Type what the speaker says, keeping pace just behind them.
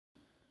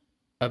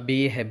അബീ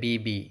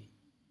ഹബീബി,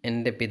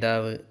 എൻ്റെ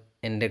പിതാവ്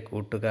എൻ്റെ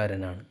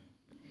കൂട്ടുകാരനാണ്.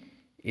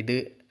 ഇത്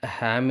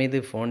ഹാമിദ്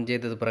ഫോൺ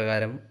ചെയ്തത്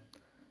പ്രകാരം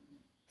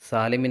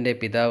സാലിമിൻ്റെ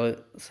പിതാവ്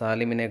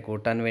സാലിമിനെ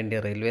കൂട്ടാൻ വേണ്ടി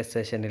റെയിൽവേ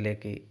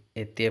സ്റ്റേഷനിലേക്ക്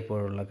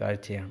എത്തിയപ്പോഴുള്ള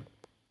കാഴ്ചയാണ്.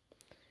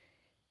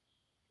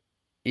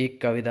 ഈ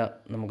കവിത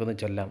നമുക്കൊന്ന്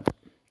ചൊല്ലാം.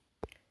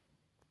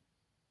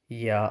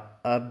 യാ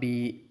അബീ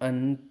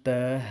അൻത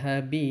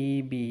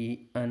ഹബീബി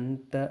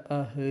അൻത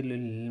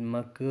അഹ്ലുൽ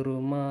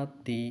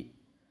മക്റുമാത്തി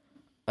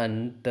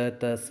അൻത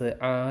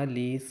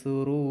തസ്ആലി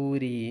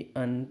സുറൂരി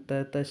അൻത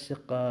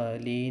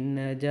തശ്ഖാലി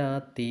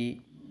നജാത്തി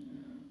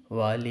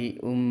വലി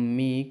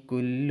ഉമ്മി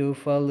കുല്ലു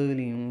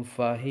ഫളിൻ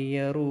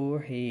ഫഹിയ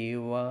റൂഹി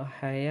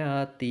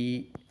വഹയാത്തി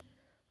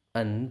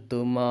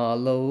അൻതുമാ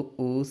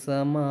ലൗഉ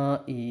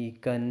സമാഇ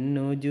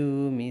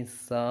കന്നുജൂമി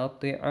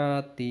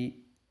സാത്തിആത്തി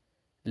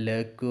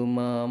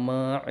ലകുമാ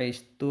മാ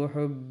ഇശ്തു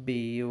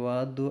ഹുബ്ബി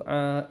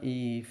വദുആഇ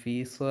ഫി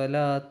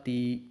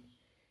സ്വലാത്തി.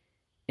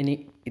 ഇനി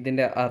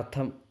ഇതിൻ്റെ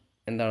അർത്ഥം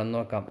എന്താണെന്ന്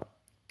നോക്കാം.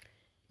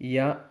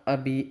 യാ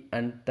അബി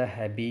അൻത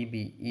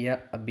ഹബീബി. യാ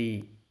അബി,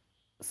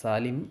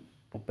 സാലിം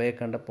ഉപ്പയെ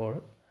കണ്ടപ്പോൾ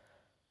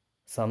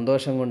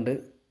സന്തോഷം കൊണ്ട്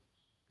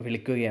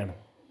വിളിക്കുകയാണ്.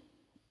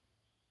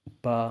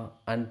 ഉപ്പ,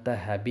 അൻത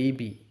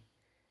ഹബീബി,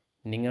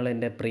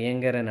 നിങ്ങളെൻ്റെ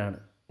പ്രിയങ്കരനാണ്,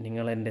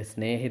 നിങ്ങളെൻ്റെ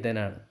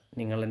സ്നേഹിതനാണ്,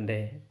 നിങ്ങളെൻ്റെ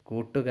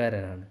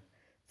കൂട്ടുകാരനാണ്.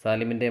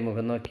 സാലിമിൻ്റെ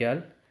മുഖം നോക്കിയാൽ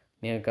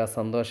നിങ്ങൾക്ക് ആ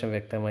സന്തോഷം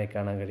വ്യക്തമായി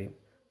കാണാൻ കഴിയും.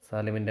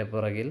 സാലിമിൻ്റെ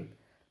പുറകിൽ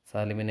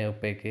സാലിമിനെ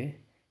ഉപ്പയ്ക്ക്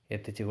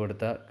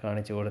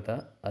കാണിച്ചു കൊടുത്ത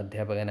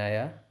അധ്യാപകനായ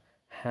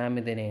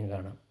ഹാമിദിനെയും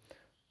കാണാം.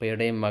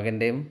 ഉപ്പയുടെയും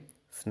മകൻ്റെയും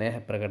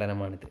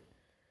സ്നേഹപ്രകടനമാണിത്.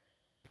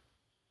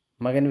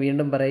 മകൻ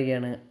വീണ്ടും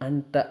പറയുകയാണ്,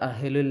 അൻത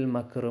അഹ്ലുൽ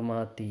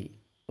മക്റുമാത്തി.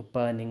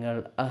 ഉപ്പ, നിങ്ങൾ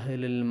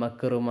അഹ്ലുൽ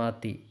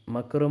മക്റുമാത്തി.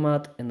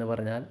 മക്റുമാത്ത് എന്ന്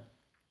പറഞ്ഞാൽ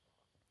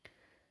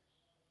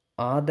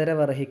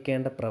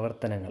ആദരവർഹിക്കേണ്ട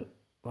പ്രവർത്തനങ്ങൾ,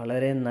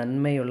 വളരെ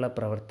നന്മയുള്ള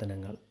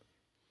പ്രവർത്തനങ്ങൾ,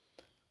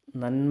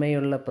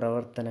 നന്മയുള്ള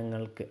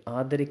പ്രവർത്തനങ്ങൾക്ക്,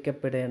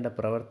 ആദരിക്കപ്പെടേണ്ട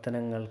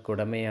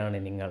പ്രവർത്തനങ്ങൾക്കുടമയാണ്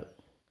നിങ്ങൾ.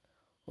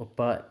 ഉപ്പ,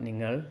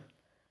 നിങ്ങൾ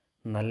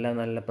നല്ല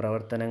നല്ല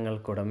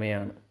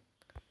പ്രവർത്തനങ്ങൾക്കുടമയാണ്.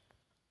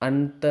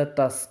 അൻത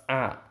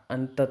തസ്ആ.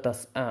 അൻത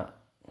തസ്ആ,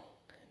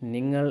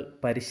 നിങ്ങൾ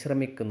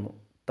പരിശ്രമിക്കുന്നു.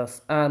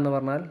 തസ്ആ എന്ന്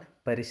പറഞ്ഞാൽ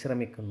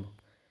പരിശ്രമിക്കുന്നു.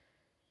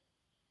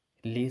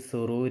 ലി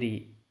സുറൂരി,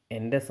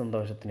 എൻ്റെ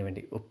സന്തോഷത്തിന്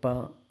വേണ്ടി.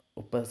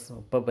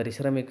 ഉപ്പ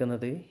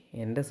പരിശ്രമിക്കുന്നത്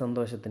എൻ്റെ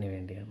സന്തോഷത്തിന്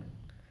വേണ്ടിയാണ്.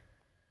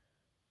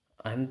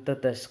 അൻത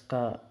തശ്ഖ,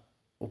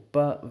 ഉപ്പ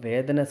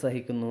വേദന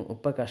സഹിക്കുന്നു,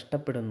 ഉപ്പ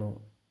കഷ്ടപ്പെടുന്നു.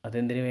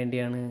 അതെന്തിനു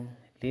വേണ്ടിയാണ്?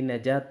 ലി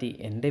നജാത്തി,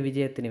 എൻ്റെ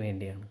വിജയത്തിന്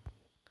വേണ്ടിയാണ്.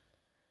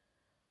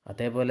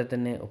 അതേപോലെ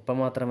തന്നെ ഉപ്പ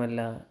മാത്രമല്ല,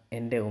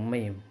 എൻ്റെ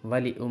ഉമ്മയും.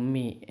 വലി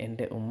ഉമ്മി,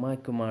 എൻ്റെ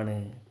ഉമ്മാക്കുമാണ്.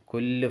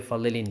 കുല്ലു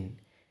ഫളിൻ,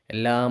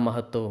 എല്ലാ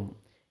മഹത്വവും,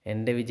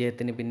 എൻ്റെ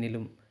വിജയത്തിന്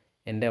പിന്നിലും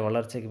എൻ്റെ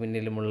വളർച്ചയ്ക്ക്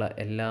പിന്നിലുമുള്ള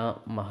എല്ലാ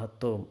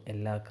മഹത്വവും,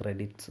 എല്ലാ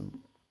ക്രെഡിറ്റ്സും,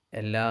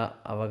 എല്ലാ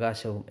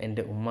അവകാശവും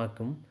എൻ്റെ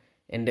ഉമ്മാക്കും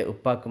എൻ്റെ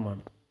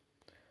ഉപ്പാക്കുമാണ്.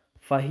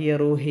 ഫഹിയ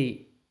റൂഹി,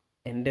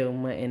 എൻ്റെ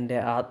ഉമ്മ എൻ്റെ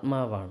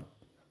ആത്മാവാണ്.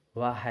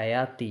 വ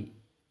ഹയാത്തി,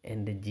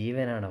 എൻ്റെ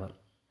ജീവനാണവർ.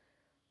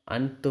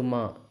 അൻതുമ,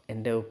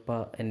 എൻ്റെ ഉപ്പ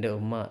എൻ്റെ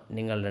ഉമ്മ,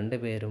 നിങ്ങൾ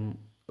രണ്ടുപേരും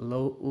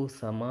ലൗഉ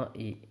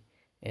സമാഇ,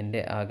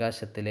 എൻ്റെ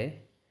ആകാശത്തിലെ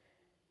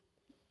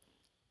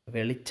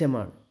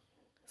വെളിച്ചമാണ്.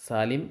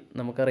 സാലിം,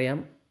 നമുക്കറിയാം,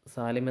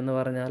 സാലിം എന്ന്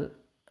പറഞ്ഞാൽ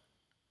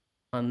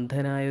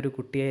അന്ധനായൊരു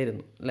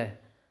കുട്ടിയായിരുന്നു അല്ലേ?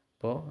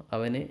 അപ്പോൾ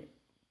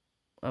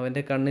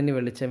അവൻ്റെ കണ്ണിന്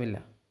വെളിച്ചമില്ല.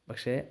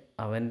 പക്ഷേ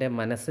അവൻ്റെ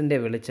മനസ്സിൻ്റെ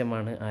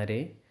വെളിച്ചമാണ് ആര്?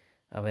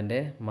 അവൻ്റെ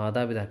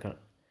മാതാപിതാക്കൾ.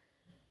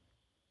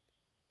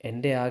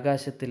 എൻ്റെ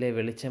ആകാശത്തിലെ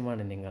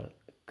വെളിച്ചമാണ് നിങ്ങൾ.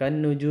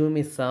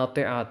 കന്നുജൂമി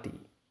സാത്തിആത്തി.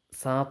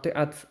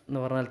 സാത്തിആത്ത് എന്ന്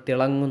പറഞ്ഞാൽ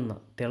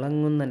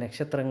തിളങ്ങുന്ന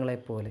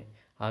നക്ഷത്രങ്ങളെപ്പോലെ,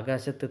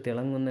 ആകാശത്ത്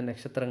തിളങ്ങുന്ന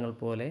നക്ഷത്രങ്ങൾ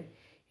പോലെ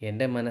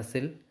എൻ്റെ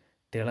മനസ്സിൽ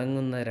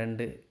തിളങ്ങുന്ന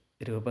രണ്ട്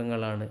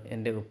രൂപങ്ങളാണ്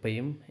എൻ്റെ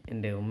ഉപ്പയും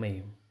എൻ്റെ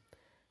ഉമ്മയും.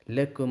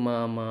 ലകുമാ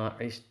മാ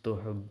ഇശ്തു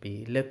ഹുബ്ബി.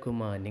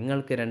 ലകുമാ,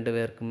 നിങ്ങൾക്ക്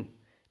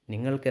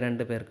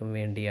രണ്ടുപേർക്കും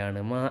വേണ്ടിയാണ്.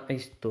 മാ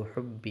ഇശ്തു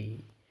ഹുബ്ബി,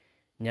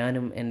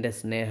 ഞാനും എൻ്റെ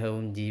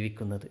സ്നേഹവും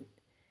ജീവിക്കുന്നത്.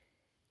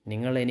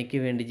 നിങ്ങൾ എനിക്ക്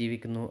വേണ്ടി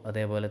ജീവിക്കുന്നു,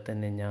 അതേപോലെ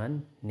തന്നെ ഞാൻ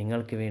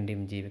നിങ്ങൾക്ക്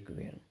വേണ്ടിയും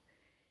ജീവിക്കുകയാണ്.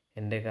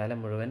 എൻ്റെ കാലം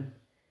മുഴുവൻ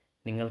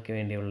നിങ്ങൾക്ക്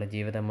വേണ്ടിയുള്ള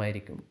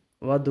ജീവിതമായിരിക്കും.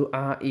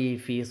 വദുആഇ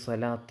ഫി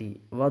സ്വലാത്തി.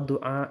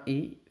 വദുആഇ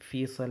ഫി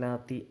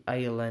സ്വലാത്തി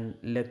ഐളൻ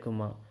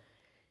ലകുമ,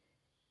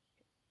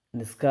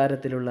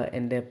 നിസ്കാരത്തിലുള്ള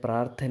എൻ്റെ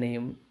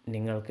പ്രാർത്ഥനയും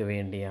നിങ്ങൾക്ക്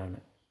വേണ്ടിയാണ്.